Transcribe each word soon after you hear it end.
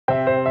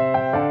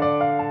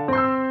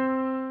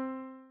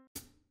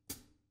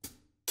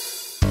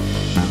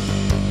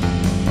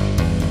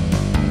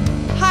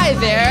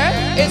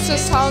It's a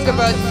song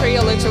about 3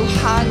 little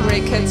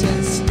hungry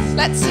kittens.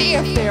 Let's see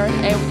if they're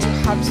able to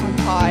have some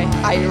pie.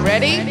 Are you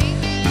ready?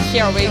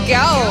 Here we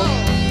go!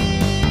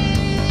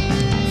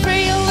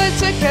 3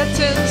 little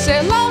kittens,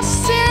 they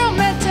lost their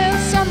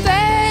mittens and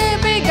they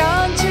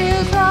began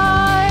to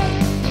cry.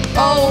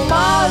 Oh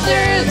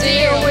mother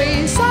dear,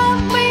 we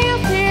suddenly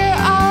fear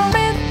our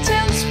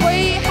mittens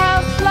we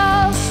have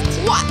lost.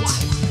 What?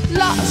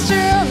 Lost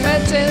your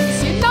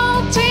mittens, you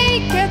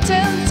naughty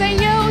kittens, and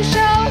you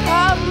shall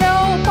have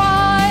no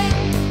pie.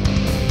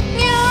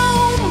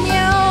 Meow,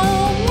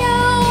 meow,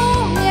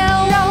 meow, meow,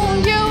 no,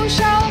 you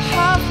shall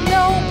have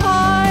no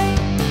pie.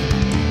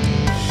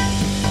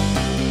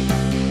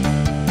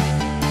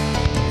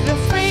 The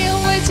 3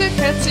 little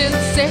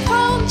kittens, they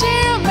found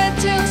their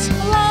mittens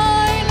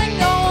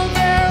lying on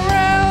the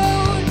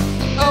road.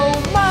 Oh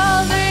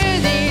mother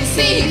dear,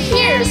 see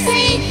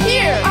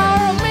here,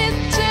 our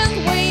mittens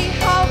we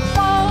have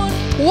found.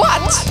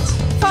 What?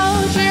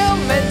 Found your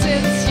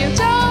mittens, you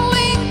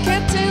darling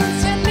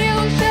kittens, and you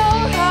shall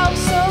have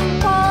some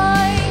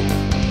pie.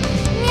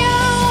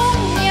 Meow,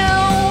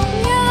 meow,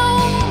 meow,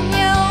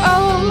 meow,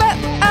 oh let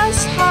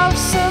us have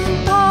some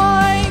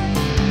pie.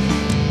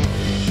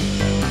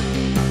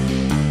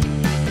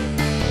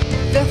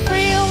 The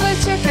 3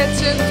 little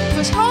kittens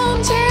put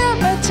on their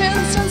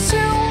mittens and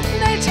soon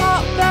they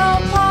taught the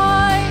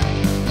pie.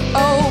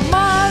 Oh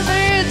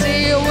mother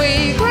dear,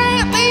 we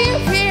greatly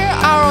fear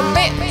our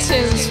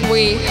mittens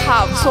we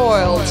have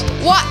soiled.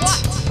 What?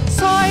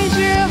 Soiled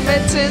your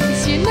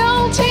mittens, you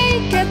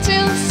naughty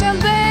kittens,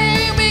 and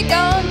they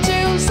began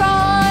to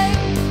sigh.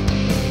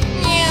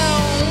 Meow,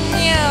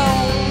 meow,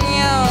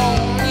 meow,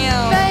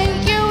 meow, then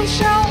you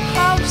shall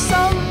have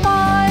some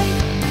pie.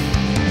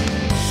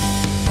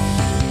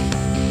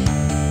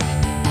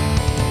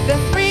 The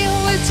 3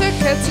 little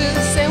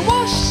kittens, they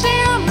washed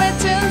their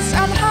mittens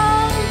and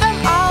hung them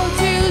out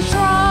to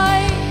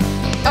dry.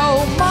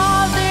 Oh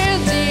mother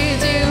dear,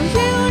 do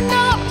you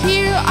not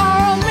hear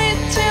our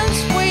mittens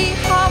we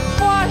have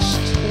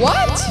washed?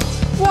 What?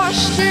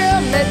 Washed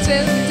your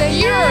mittens, then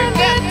you're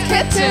good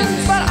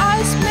kittens, but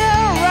I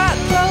smell rat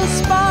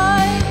close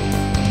by.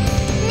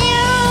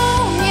 Meow,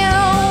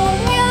 meow,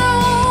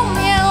 meow,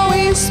 meow,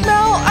 we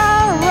smell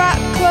a rat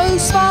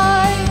close by.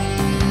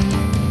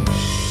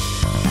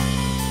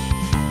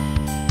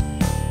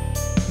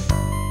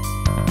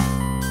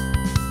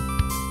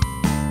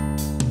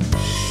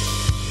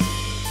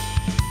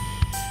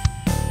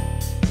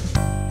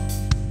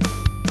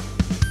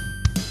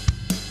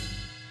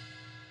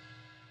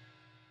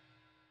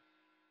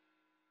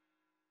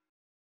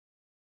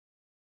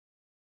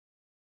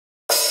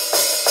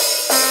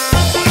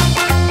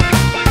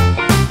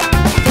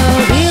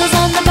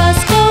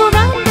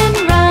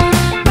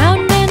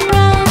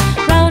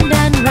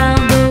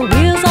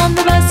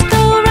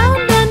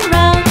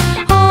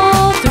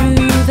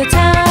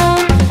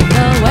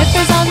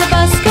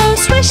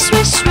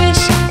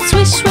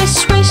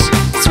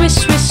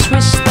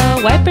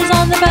 Wipers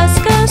on the bus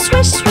go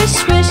swish, swish,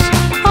 swish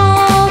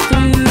all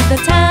through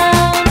the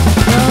town.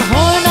 The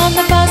horn on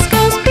the bus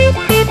goes beep,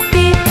 beep,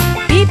 beep,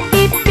 beep,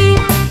 beep,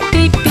 beep,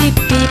 beep, beep,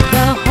 beep.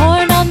 The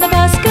horn on the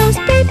bus goes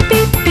beep,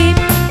 beep, beep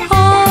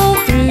all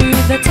through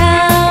the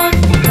town.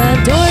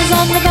 The doors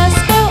on the bus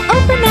go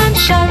open and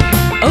shut,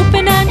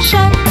 open and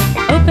shut,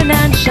 open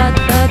and shut.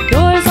 The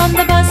doors on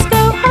the bus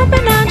go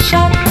open and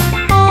shut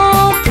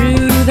all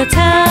through the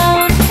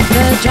town.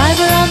 The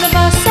driver on the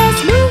bus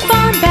says move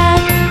on back,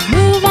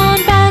 move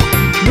on back,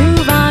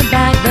 move on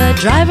back. The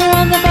driver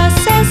on the bus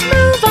says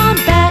move on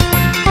back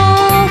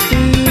all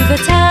through the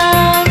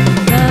town.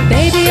 The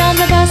baby on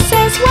the bus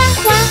says whack,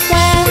 whack,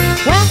 whack,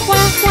 whack,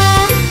 whack,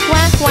 whack,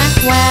 whack, whack,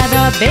 whack.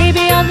 The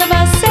baby on the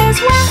bus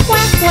says whack,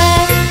 whack,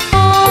 whack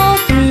all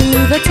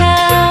through the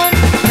town.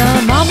 The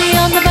mommy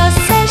on the bus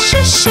says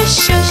shush, shush,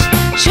 shush,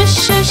 shush,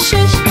 shush,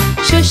 shush,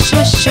 shush,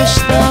 shush, shush.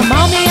 The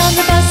mommy on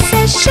the bus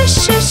says shush,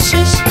 shush,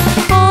 shush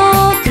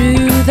all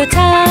through the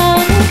town.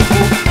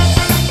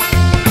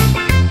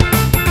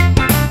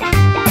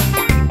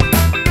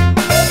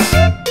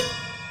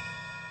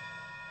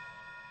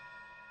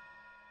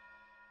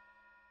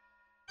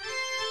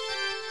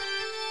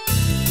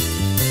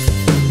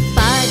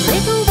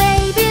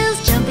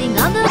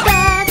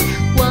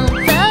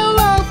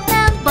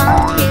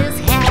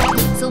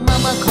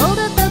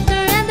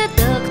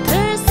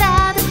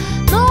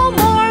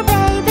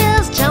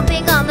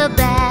 Jumping on the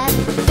bed.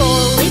 4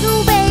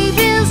 little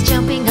babies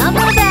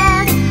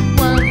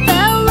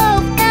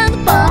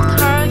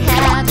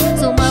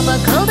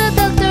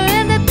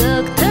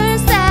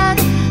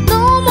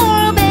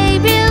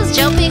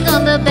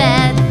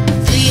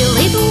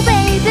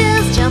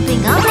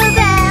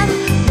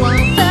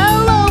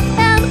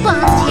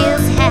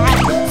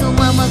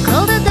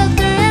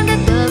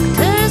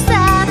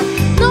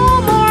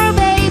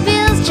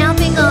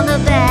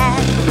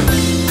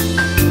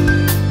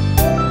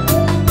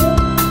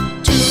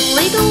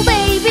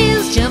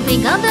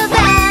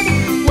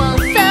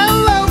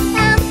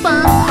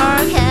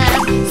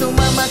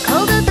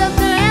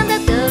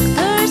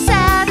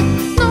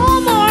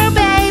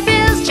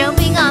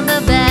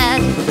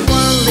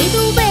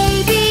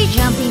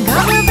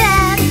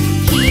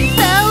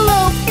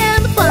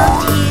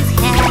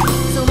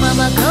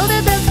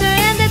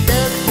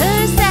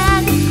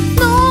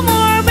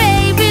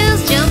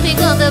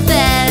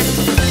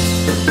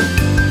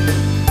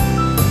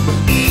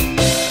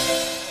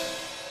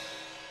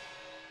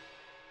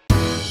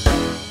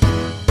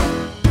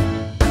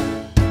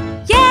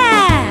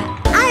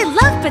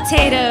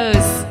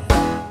potatoes.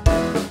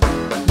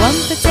 1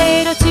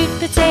 potato, 2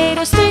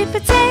 potatoes, 3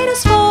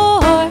 potatoes,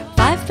 4,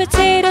 5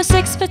 potatoes,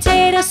 6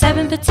 potatoes,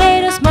 7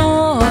 potatoes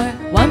more.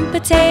 1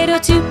 potato,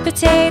 2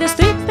 potatoes,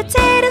 3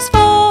 potatoes,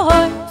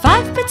 4,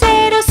 5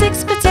 potatoes,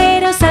 6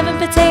 potatoes, 7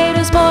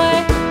 potatoes more.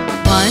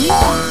 1,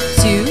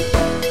 2,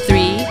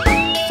 3,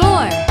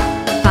 4,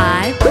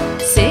 5,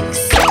 6,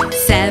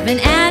 7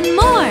 and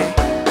more.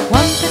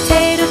 1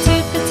 potato,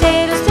 2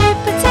 potatoes, 3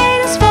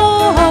 potatoes,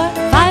 4,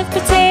 5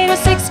 potatoes,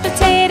 6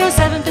 potatoes,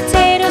 7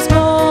 potatoes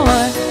more.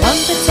 1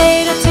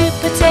 potato, 2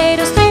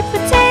 potatoes, 3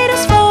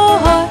 potatoes,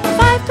 4,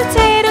 5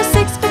 potatoes,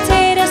 6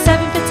 potatoes,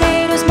 7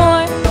 potatoes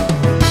more.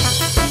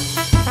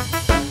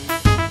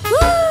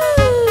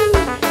 Woo!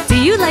 Do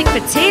you like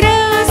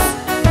potatoes?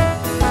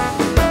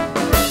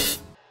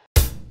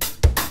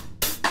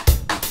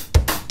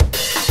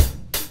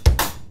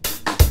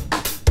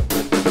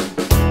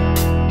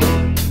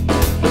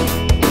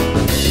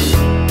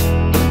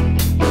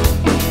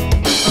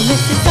 Oh,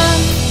 Mr. Sun,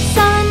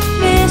 Sun,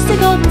 Mr.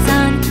 Golden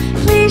Sun,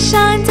 please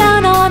shine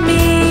down on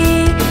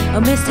me.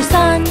 Oh, Mr.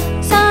 Sun,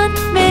 Sun,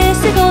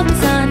 Mr. Golden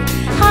Sun,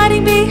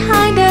 hiding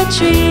behind a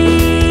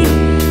tree.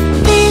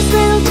 These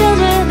little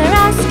children are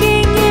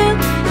asking you,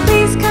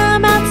 please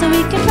come out so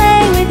we can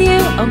play with you.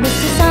 Oh,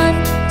 Mr. Sun,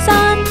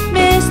 Sun,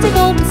 Mr.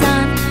 Golden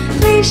Sun,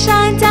 please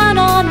shine down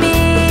on me.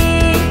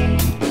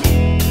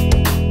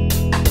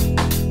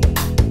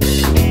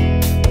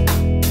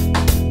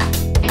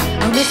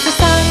 Oh, Mr.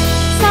 Sun,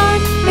 Sun,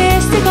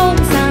 Mr.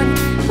 Golden Sun,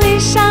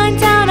 please shine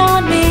down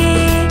on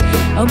me.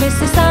 Oh,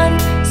 Mr. Sun,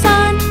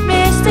 Sun,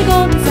 Mr.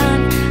 Golden Sun,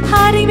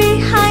 hiding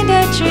behind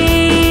a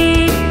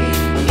tree.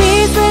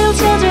 These little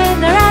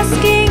children are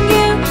asking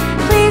you,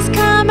 please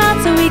come out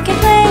so we can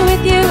play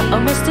with you. Oh,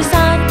 Mr.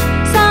 Sun,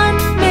 Sun,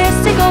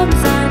 Mr. Golden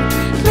Sun,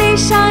 please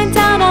shine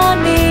down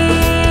on me.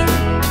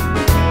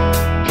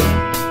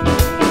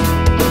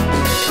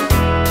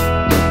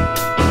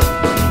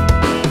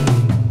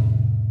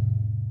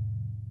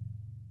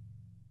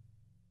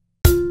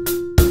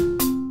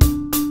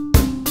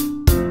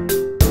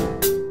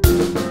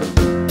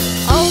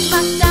 Old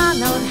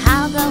MacDonald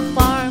had a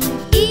farm,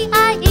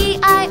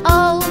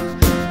 E-I-E-I-O.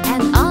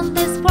 And on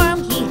this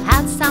farm he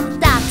had some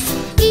ducks,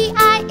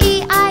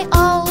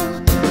 E-I-E-I-O.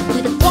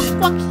 With a quack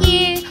quack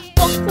here,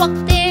 quack quack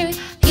there,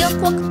 here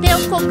quack, there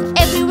quack,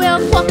 everywhere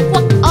quack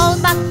quack. Old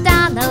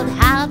MacDonald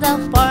had a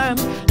farm,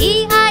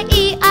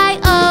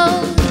 E-I-E-I-O.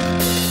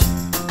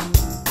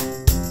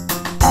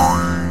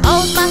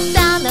 Old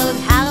MacDonald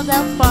had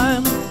a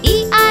farm,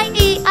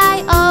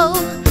 E-I-E-I-O.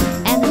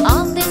 And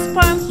on this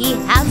farm he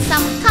had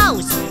some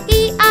cows,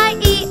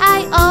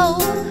 E-I-E-I-O.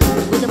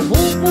 With a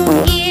moo moo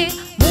here,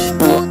 moo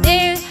moo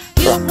there,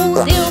 here moo,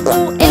 there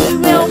moo,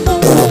 everywhere moo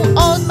moo.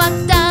 Old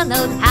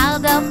MacDonald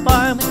had a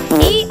farm,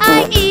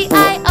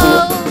 E-I-E-I-O.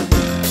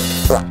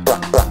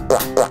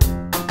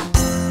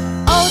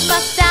 Old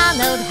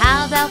MacDonald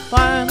had a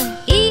farm,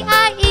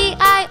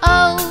 E-I-E-I-O.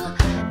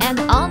 And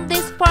on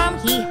this farm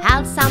he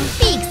had some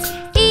pigs,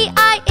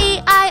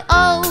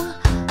 E-I-E-I-O.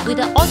 With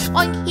a oink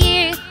oink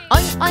here,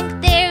 oink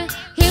oink there,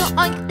 here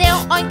oink, there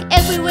oink,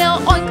 everywhere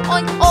oink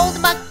oink. Old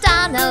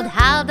MacDonald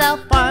had a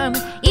farm,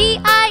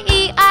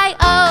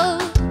 E-I-E-I-O.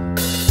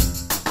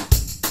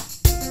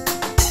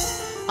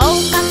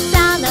 Old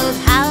MacDonald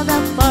had a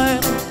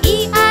farm,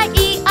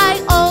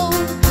 E-I-E-I-O.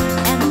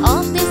 And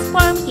on this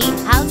farm he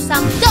had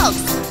some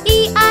dogs,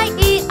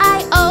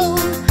 E-I-E-I-O.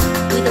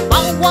 With a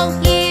bow wow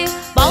here,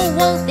 bow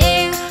wow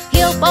there,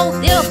 here bow,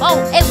 there bow,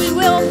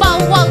 everywhere bow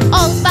wow.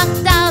 Old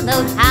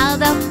MacDonald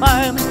had a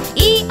farm,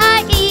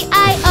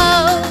 E-I-E-I-O.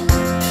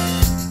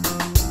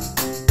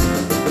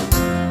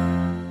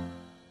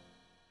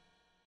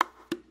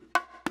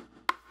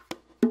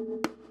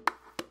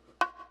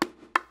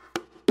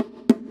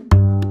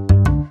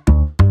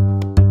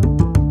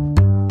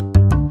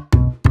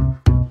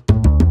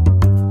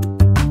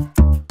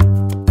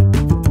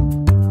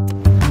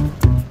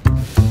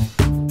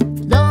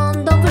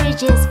 London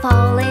Bridge is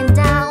falling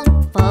down,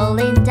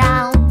 falling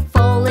down,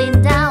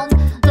 falling down.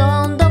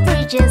 London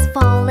Bridge is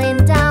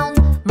falling down,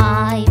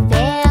 my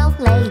fair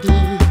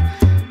lady.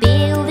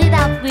 Build it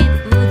up with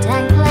wood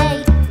and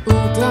clay,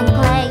 wood and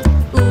clay,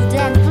 wood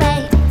and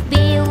clay.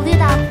 Build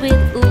it up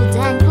with wood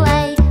and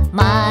clay,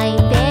 my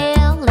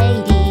fair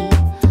lady.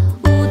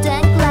 Wood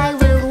and clay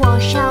will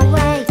wash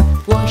away,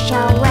 wash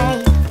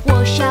away,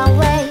 wash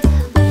away.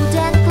 Wood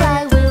and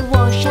clay will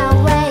wash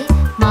away,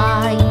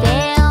 my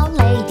fair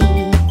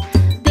lady.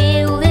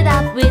 Build it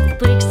up with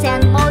bricks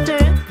and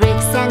mortar,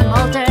 bricks and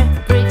mortar,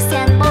 bricks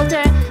and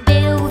mortar.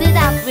 Build it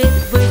up with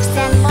bricks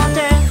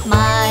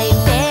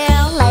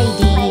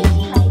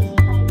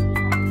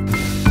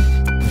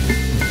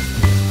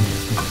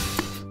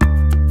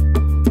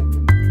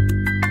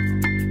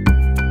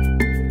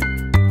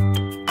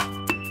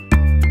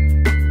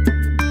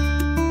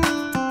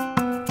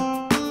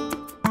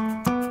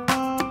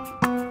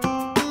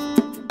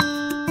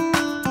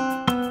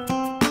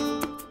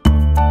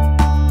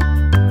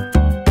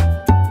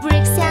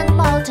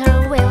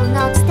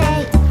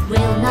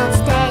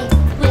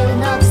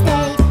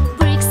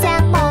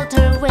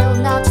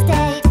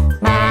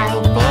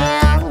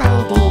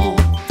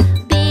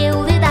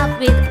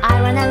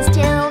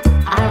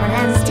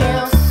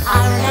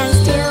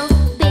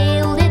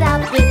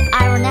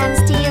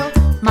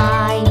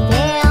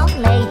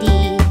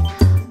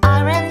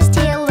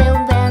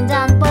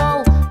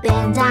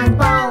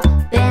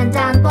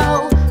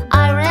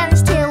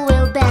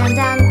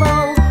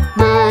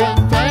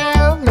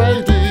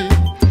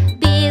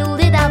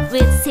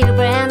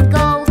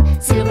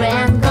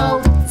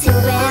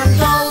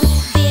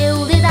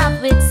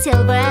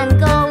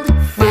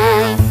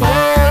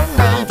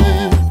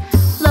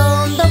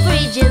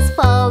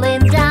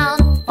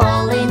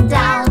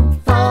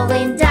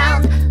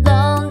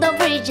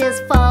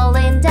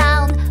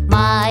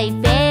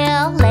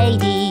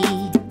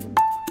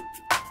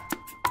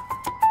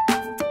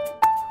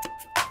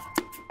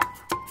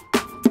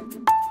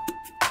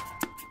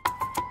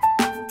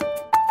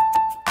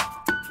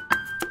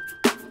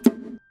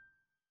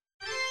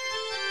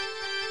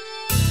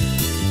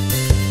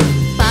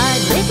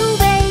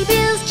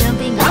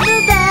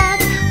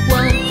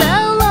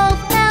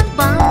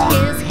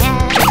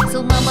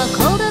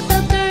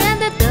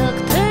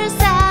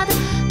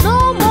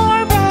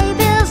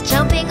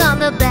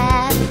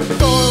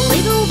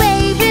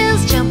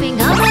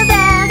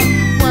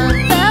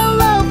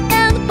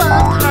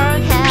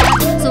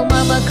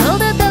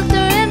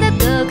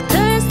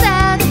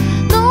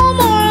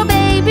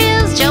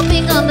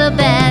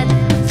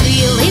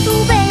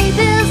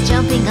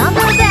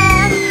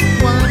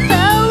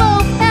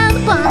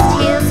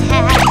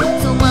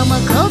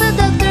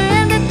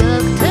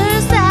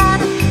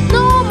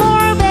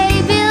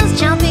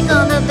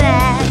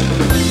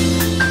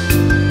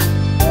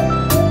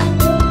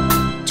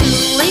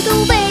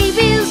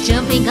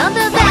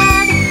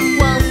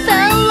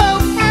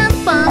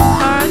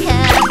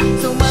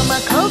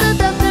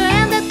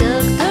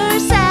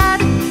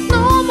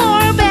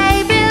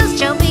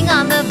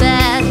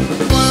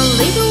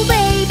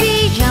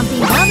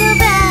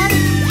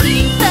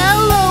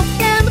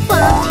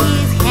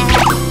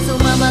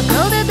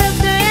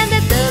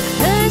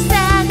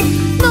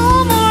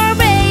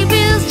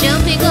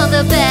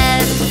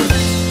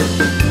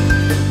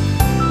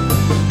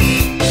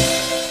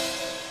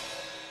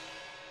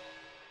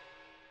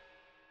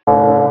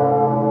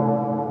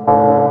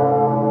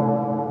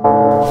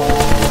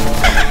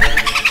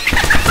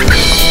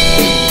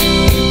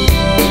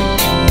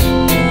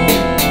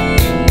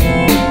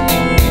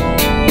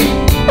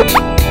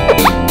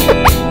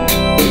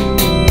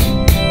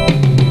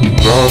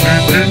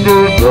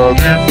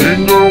Daddy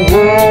finger,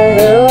 where are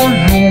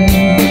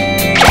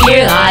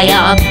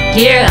you?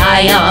 Here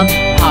I am,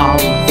 how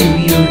do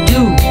you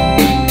do?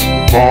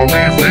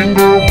 Mommy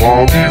finger,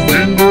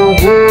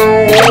 where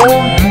are you?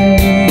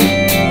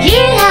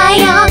 Here I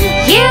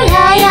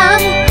am,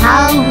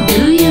 how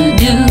do you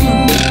do?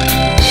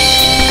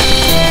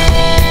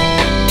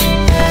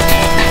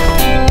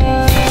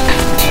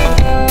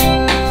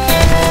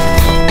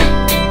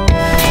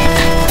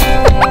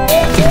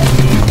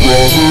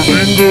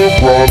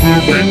 Brother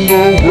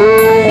finger,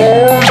 where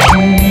are you?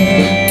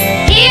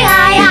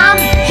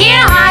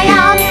 Here I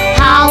am,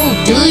 how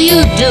do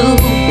you do?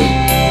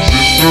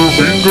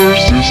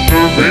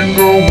 Sister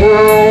finger,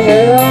 where are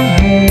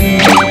you?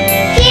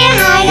 Here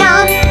I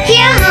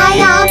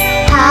am,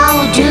 how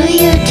do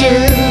you do?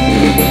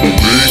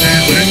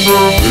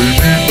 Baby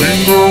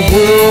finger,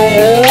 where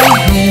are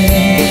you?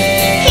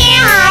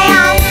 Here I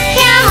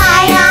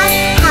am,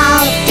 how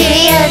do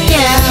you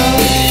do?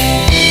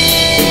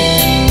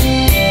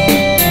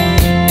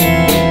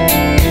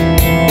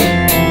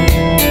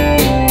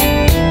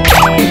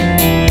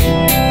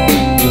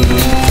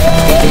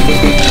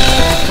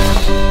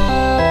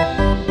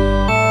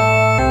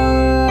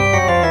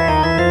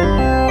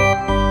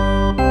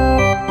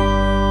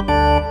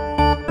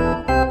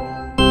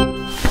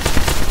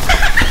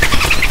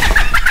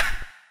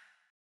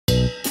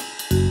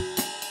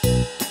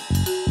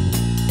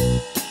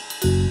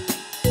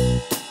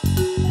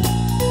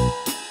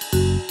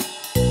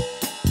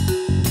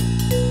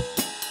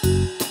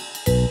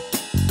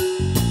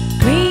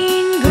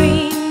 Green,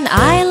 green,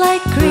 I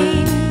like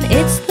green.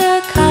 It's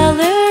the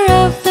color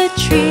of the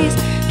trees.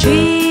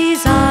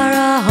 Trees are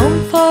a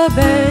home for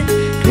birds.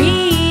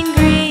 Green,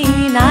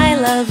 green, I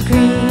love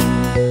green.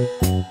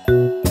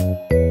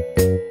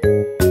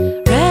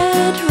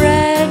 Red,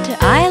 red,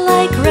 I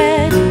like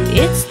red.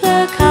 It's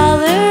the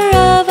color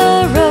of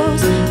a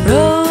rose.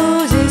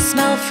 Roses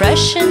smell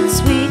fresh and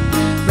sweet.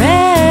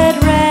 Red,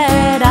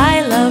 red,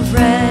 I love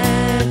red.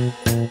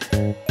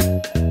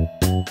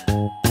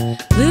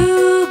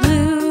 Blue,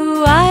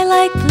 blue, I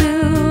like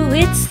blue.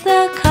 It's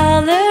the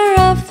color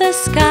of the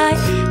sky.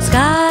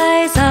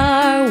 Skies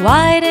are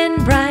wide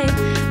and bright.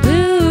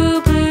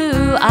 Blue,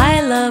 blue,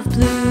 I love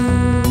blue.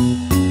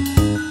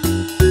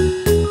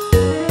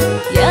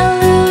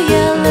 Yellow,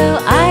 yellow,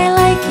 I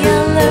like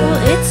yellow.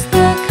 It's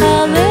the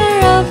color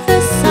of the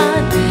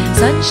sun.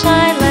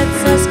 Sunshine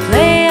lets us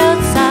play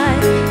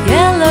outside.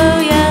 Yellow,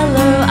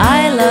 yellow,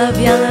 I love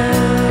yellow.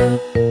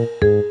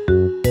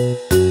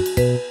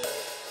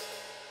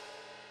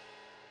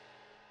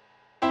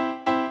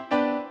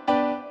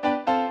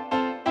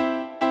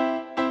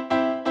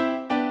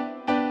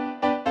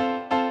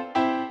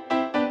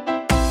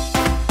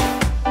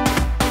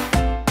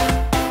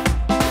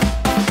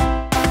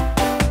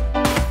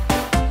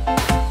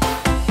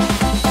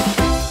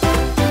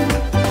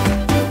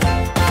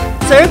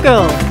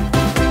 Circle.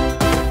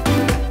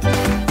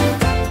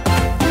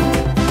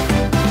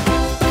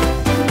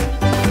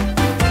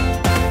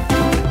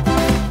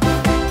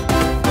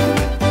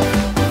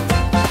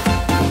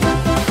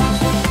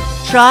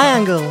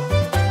 Triangle.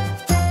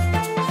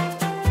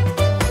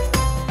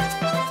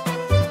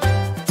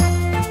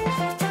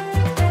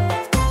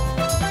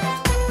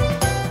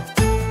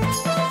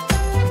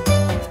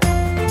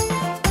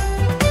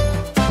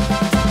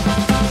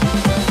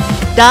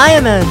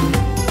 Diamond.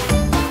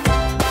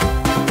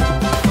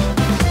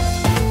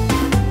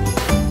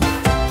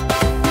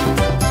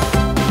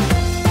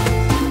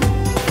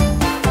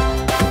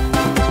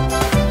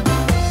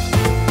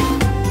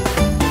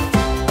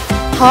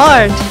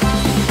 Heart.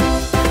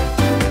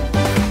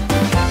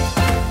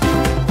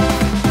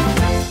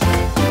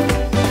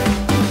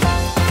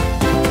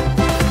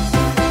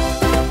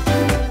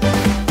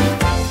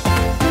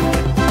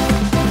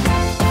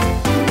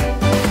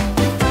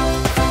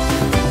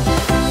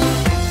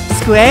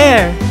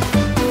 Square.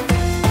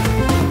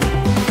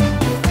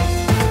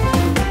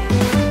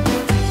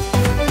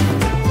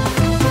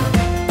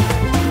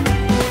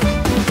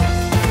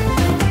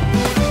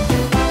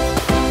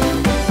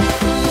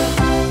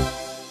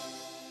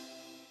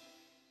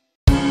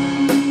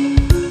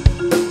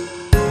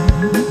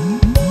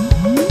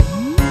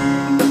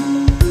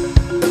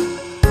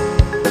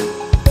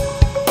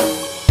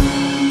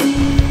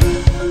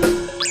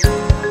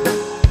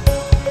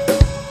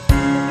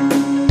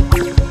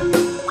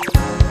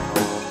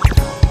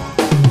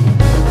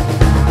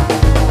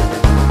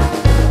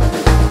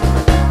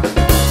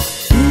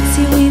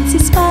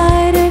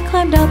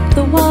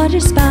 water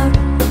spout.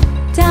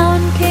 Down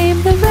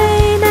came the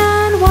rain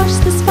and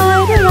washed the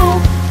spider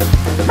out.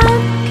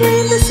 Up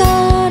came the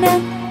sun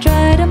and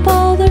dried up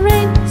all the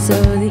rain. So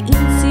the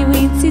eensy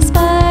weensy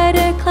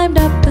spider climbed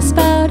up the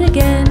spout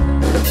again.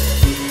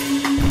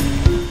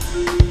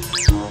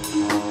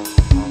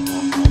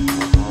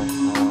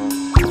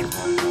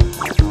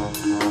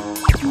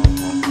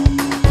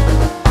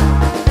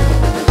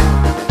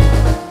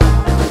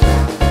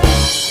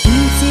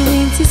 Eensy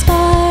weensy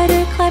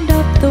spider climbed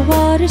up the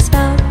water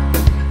spout.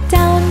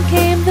 Down came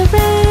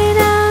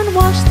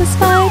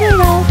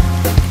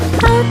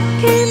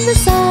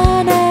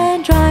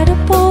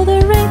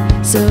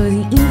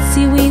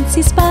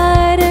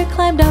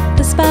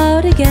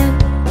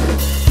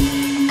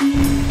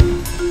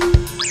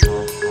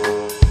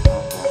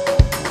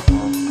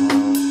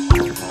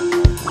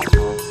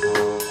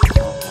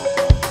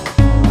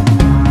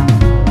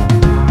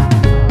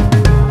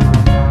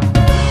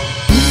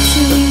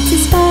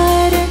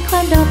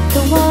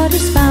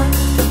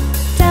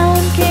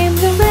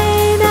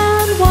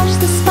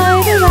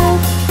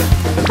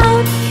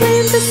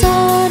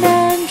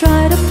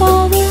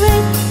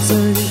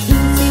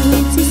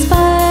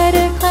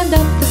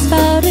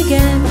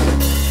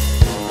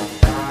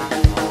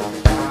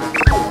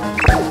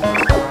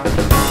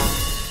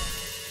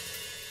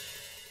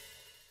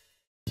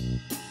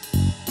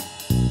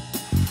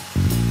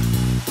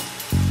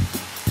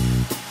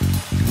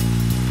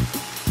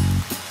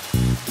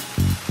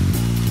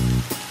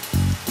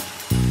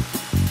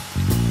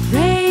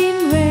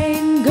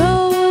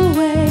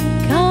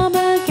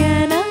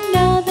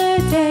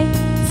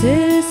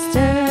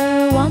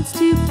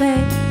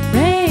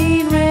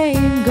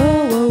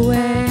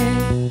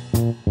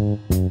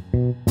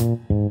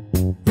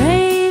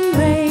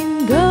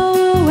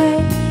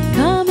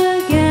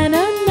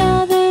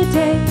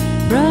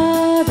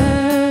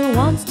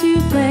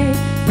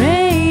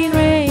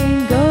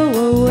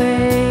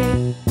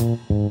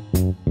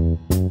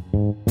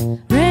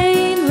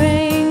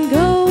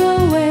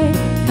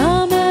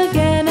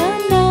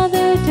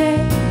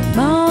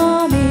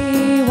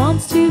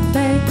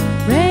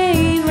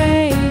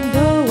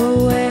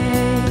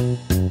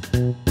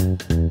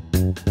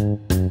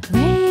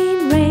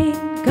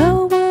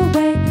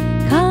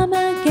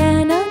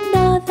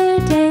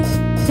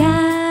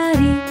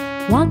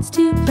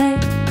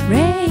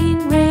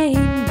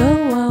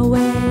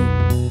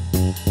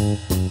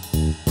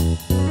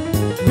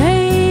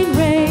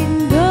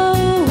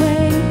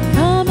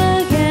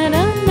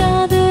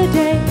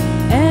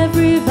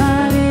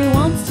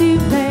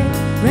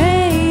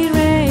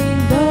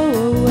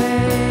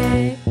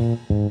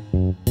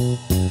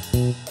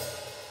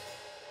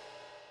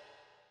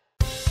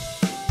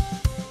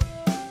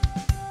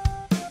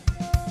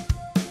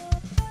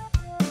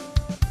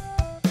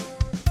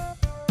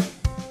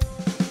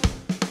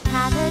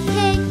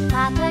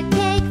Pat a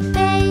cake,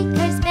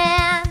 baker's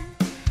man.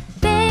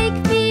 Bake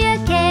me a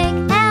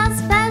cake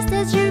as fast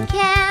as you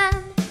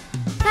can.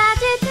 Pat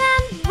it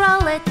and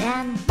roll it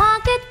and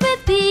mark it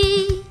with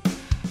B.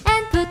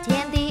 And put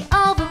in the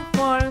oven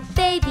for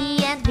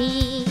baby and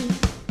me.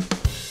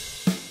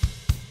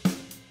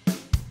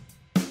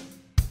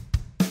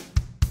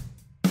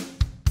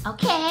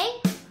 Okay,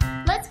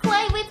 let's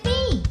play with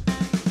me.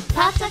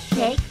 Pat a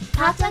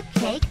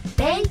cake,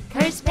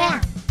 baker's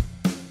man.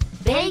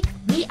 Bake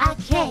me a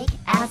cake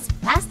as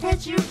fast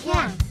as you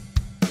can.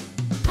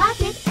 Pat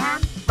it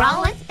and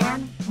roll it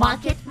and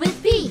mark it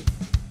with B.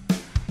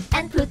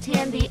 And put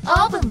in the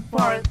oven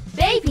for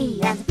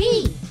baby and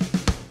me.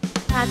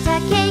 Pat a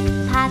cake,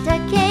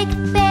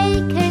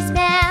 baker's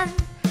man.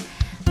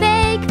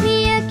 Bake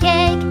me a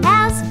cake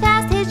as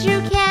fast as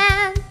you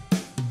can.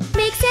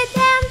 Mix it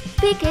and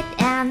pick it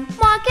and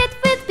mark it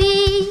with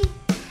B.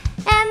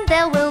 And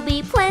there will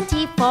be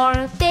plenty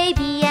for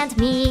baby and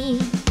me.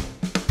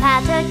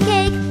 Pat a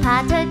cake,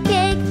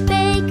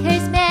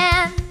 baker's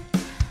man.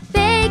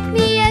 Bake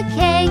me a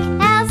cake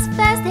as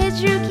fast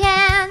as you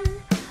can.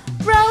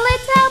 Roll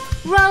it up,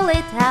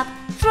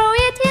 throw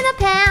it in a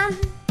pan.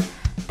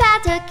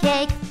 Pat a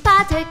cake,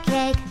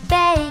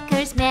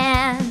 baker's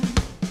man.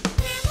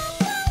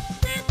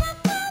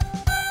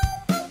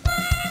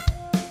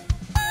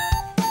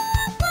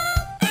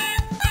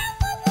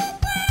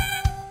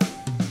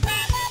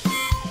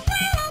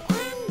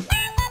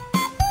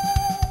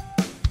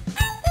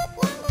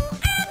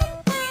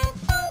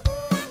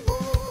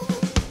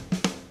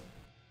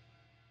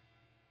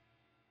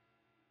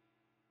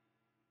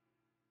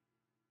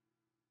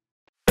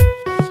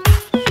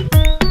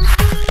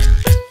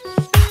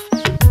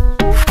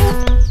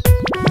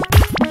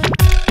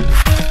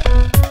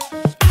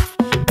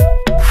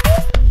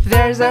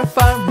 There's a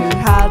farm who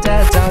had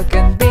a dog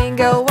and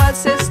Bingo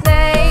was his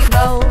name.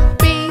 Oh,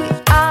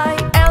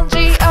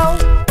 B-I-N-G-O,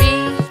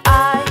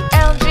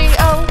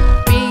 B-I-N-G-O,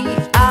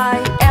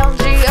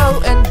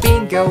 B-I-N-G-O, and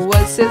Bingo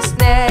was his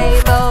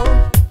name.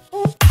 Oh.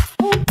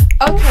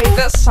 Okay,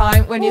 this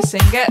time when you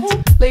sing it,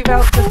 leave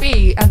out the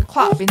B and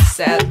clap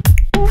instead.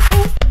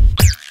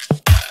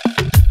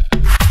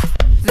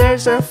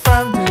 There's a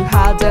farm who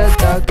had a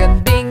dog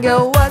and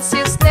Bingo was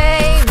his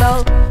name.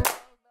 Oh,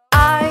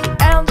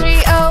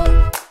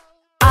 I-N-G-O,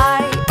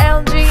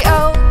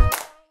 I-N-G-O,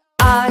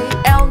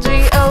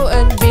 I-N-G-O,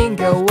 and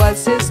Bingo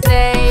was his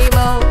name.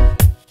 Oh,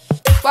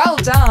 well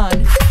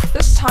done.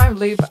 This time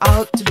leave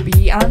out the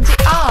B and the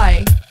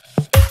I.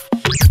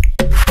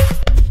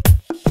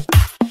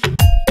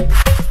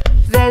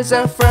 There's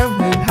a farm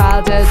who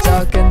had a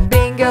dog and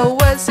Bingo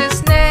was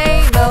his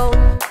name. Oh,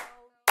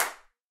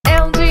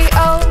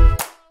 N-G-O,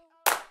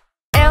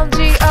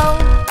 N-G-O,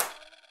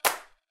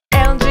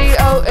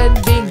 N-G-O,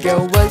 and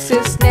Bingo was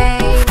his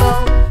name.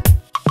 Oh,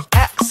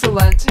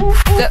 excellent.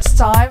 This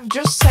time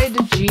just say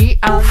the G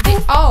and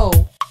the O.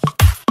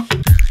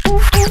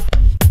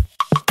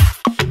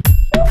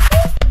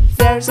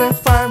 There's a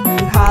farm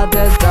who had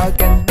a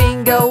dog and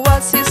Bingo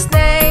was his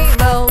name.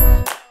 Oh,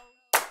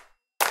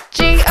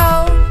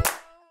 G-O,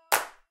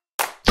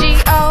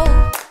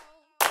 G-O,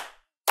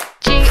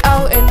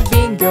 G-O, and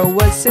Bingo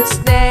was his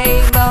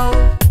name.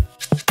 Oh,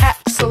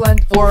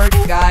 excellent work,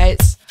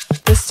 guys.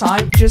 This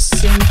time just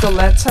sing the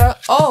letter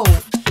O.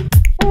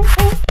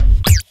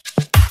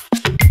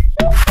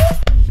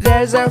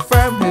 There's a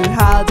farm who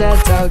had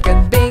a dog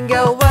and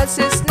Bingo was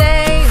his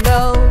name.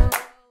 Oh,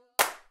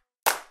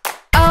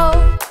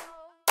 O,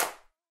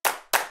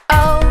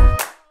 O,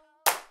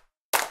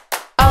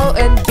 O,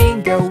 and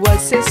Bingo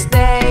was his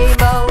name.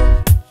 Oh,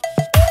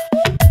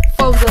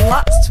 for the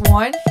last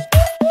one,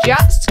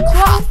 just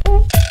clap.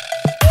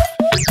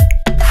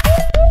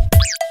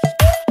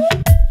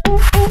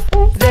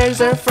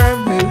 There's a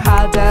farm who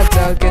had a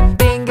dog and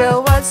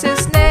Bingo was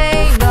his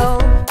name. Oh,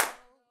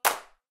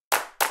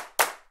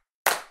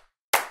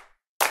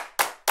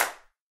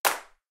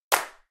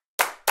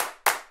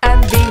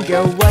 and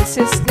Bingo was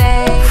his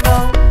name.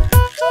 Oh,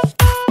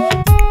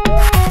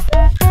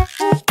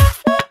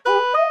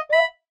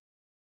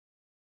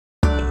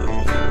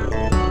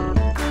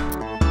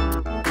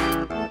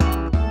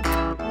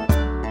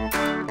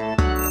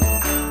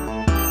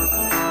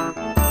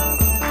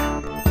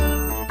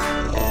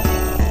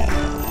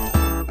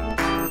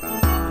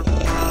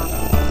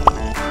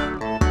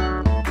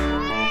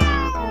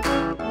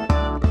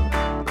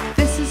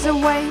 this is the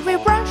way we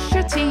brush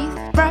your teeth,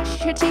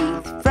 brush your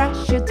teeth,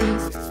 brush your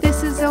teeth.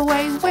 This is the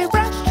way we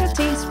brush your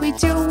teeth. We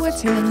do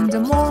it in the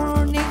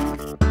morning.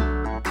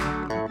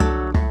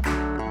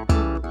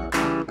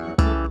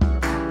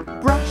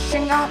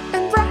 Brushing up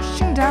and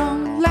brushing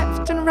down,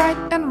 left and right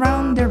and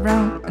round and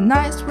round. A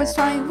nice wet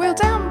slide will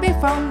then be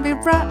found. We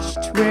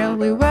brushed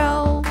really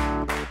well.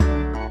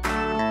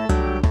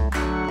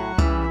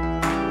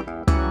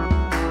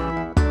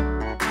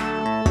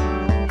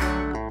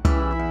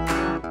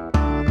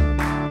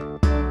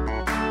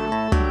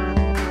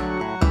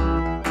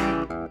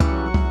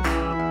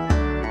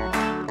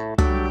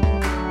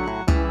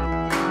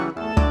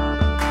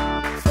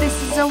 This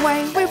is the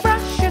way we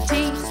brush your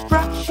teeth,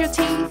 brush your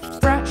teeth,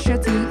 brush your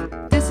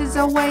teeth.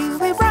 way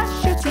we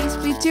brush our teeth.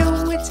 We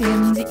do it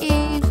in the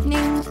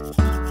evening.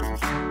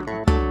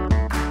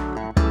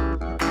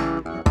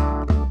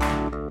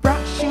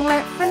 Brushing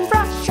left and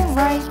brushing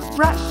right,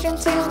 brush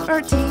until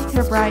our teeth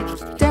are bright.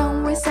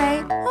 Then we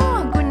say,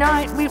 oh, good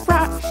night, we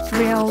brushed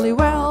really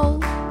well.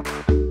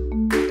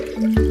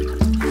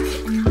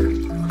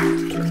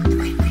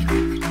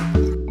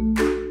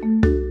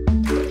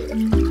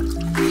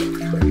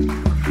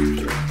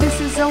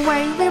 This is the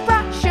way we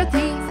brush your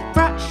teeth,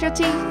 brush your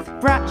teeth,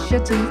 brush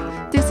your teeth.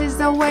 This is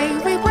the way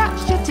we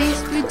brush your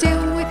teeth. We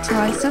do it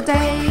twice a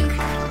day.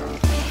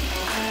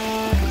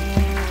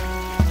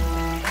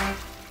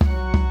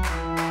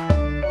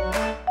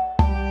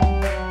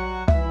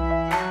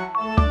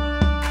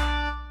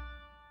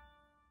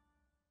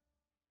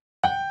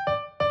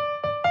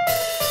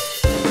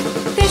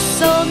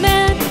 This old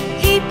man,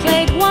 he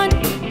played one.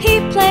 He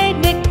played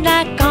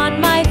knick-knack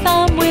on my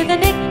thumb with a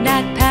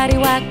knick-knack,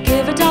 paddywhack,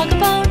 give a dog a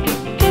bone.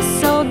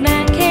 This old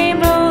man came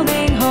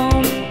rolling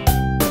home.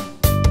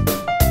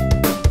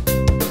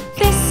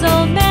 This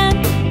old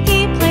man,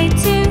 he played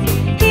two.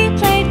 He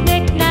played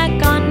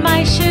knick-knack on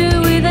my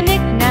shoe with a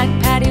knick-knack,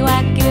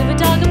 paddywhack, give a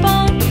dog a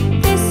bone.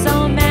 This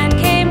old man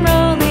came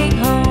rolling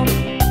home.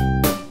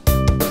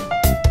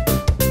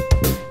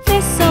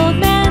 This old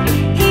man,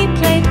 he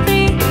played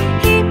three.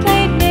 He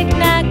played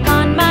knick-knack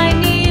on my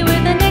knee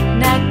with a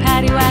knick-knack,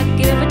 paddywhack,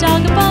 give a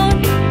dog a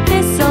bone.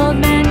 This old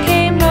man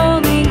came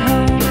rolling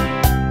home.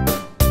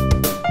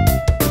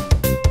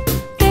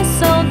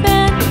 This old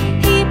man,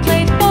 he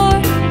played four.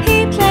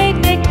 He played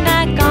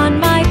knick-knack on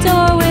my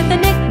door with a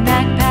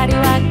knick-knack,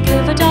 paddywhack,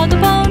 give a dog a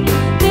bone.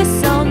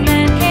 This old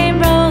man came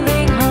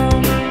rolling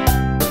home.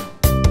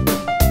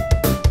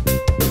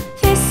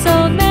 This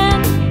old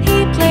man,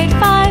 he played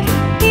five.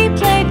 He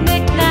played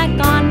knick-knack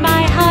on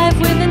my hive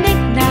with a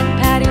knick-knack,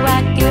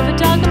 paddywhack, give a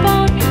dog a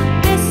bone.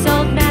 This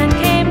old man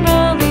came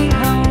rolling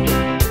home.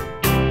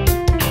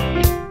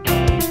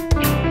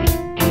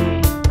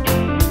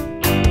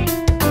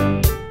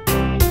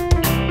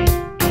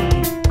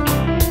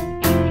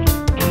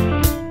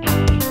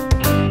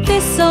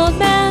 This old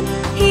man,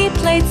 he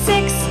played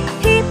six.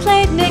 He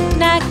played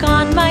knick-knack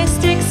on my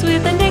sticks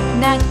with a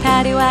knick-knack,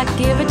 paddywhack,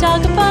 give a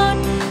dog a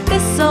bone.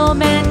 This old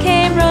man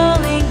came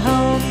rolling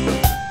home.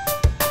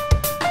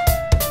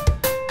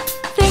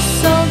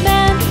 This old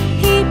man,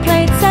 he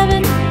played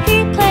seven.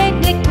 He played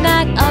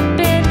knick-knack up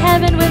in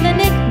heaven with a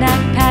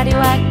knick-knack,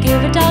 paddywhack,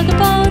 give a dog a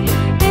bone.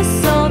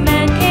 This old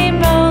man came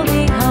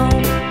rolling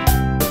home.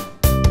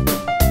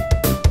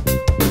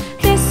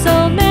 This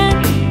old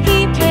man,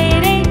 he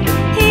played eight.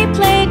 He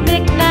played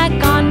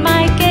knick-knack on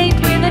my gate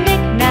with a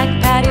knick-knack,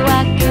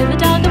 paddywhack, give a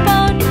dog a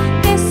bone.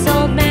 This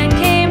old man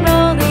came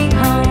rolling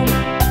home.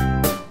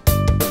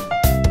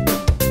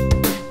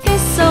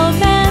 This old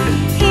man,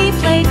 he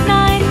played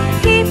nine.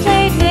 He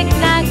played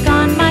knick-knack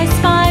on my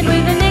spine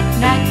with a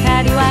knick-knack,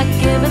 paddywhack,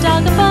 give a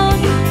dog a bone.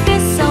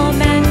 This old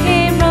man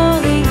came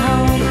rolling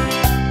home.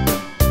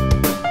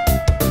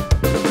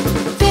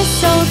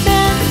 This old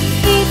man,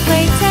 he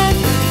played ten.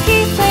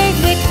 He played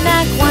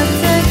knick-knack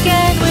once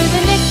again with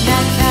a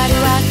knick-knack,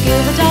 paddywhack,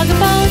 give a dog a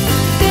bone.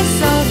 This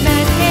old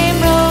man came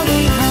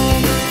rolling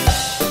home.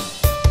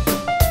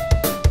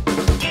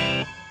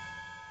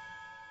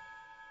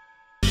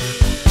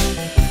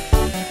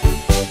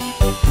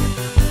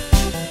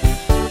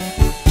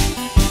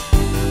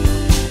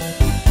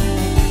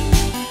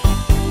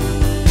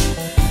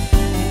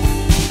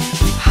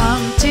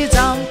 Humpty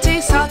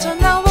Dumpty sat on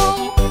a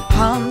wall.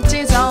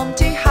 Humpty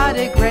Dumpty had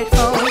a great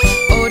fall.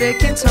 All the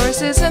king's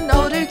horses and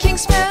all the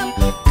king's men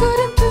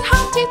couldn't put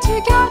Humpty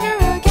together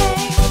again.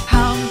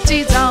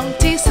 Humpty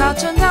Dumpty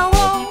sat on a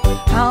wall.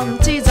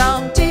 Humpty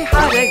Dumpty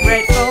had a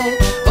great fall.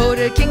 All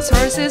the king's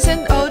horses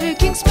and all the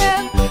king's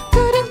men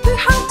couldn't put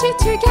Humpty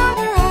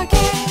together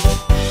again.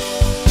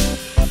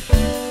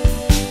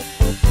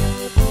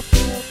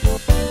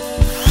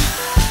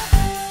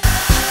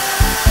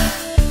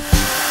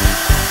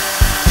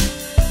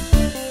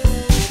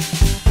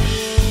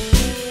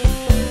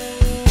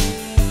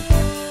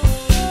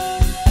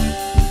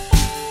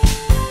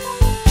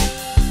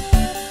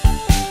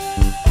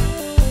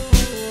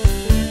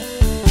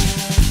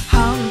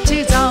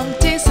 Humpty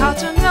Dumpty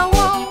sat on a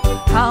wall.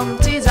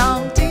 Humpty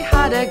Dumpty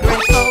had a great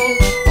fall.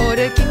 All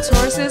the king's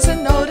horses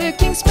and all the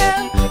king's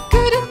men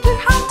couldn't put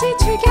Humpty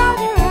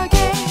together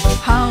again.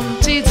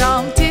 Humpty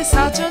Dumpty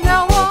sat on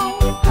a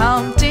wall.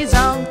 Humpty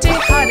Dumpty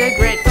had a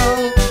great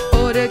fall.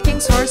 All the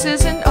king's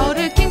horses and all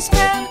the king's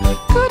men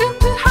couldn't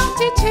put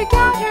Humpty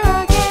together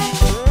again.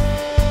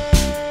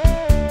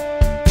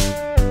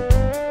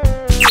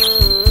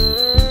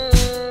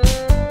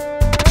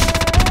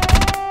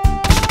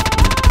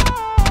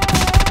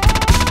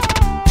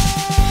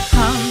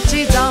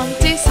 Humpty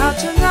Dumpty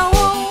sat on a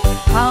wall.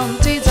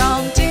 Humpty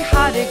Dumpty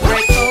had a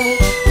great fall.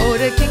 All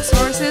the king's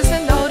horses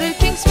and all the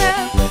king's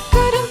men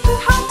couldn't put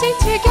Humpty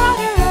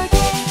together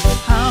again.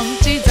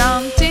 Humpty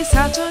Dumpty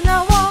sat on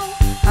a wall.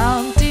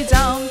 Humpty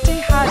Dumpty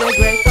had a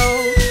great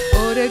fall.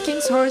 All the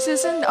king's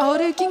horses and all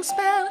the king's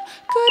men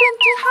couldn't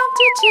put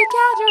Humpty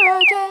together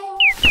again.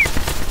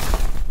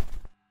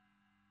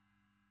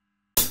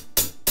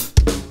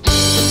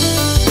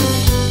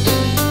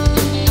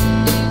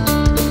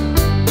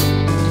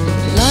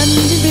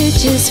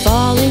 bridges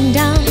falling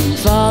down,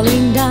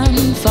 falling down,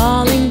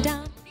 falling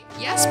down.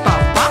 Yes,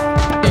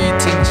 Papa.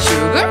 Eating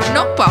sugar?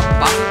 No,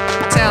 Papa.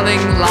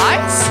 Telling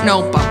lies?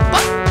 No, Papa.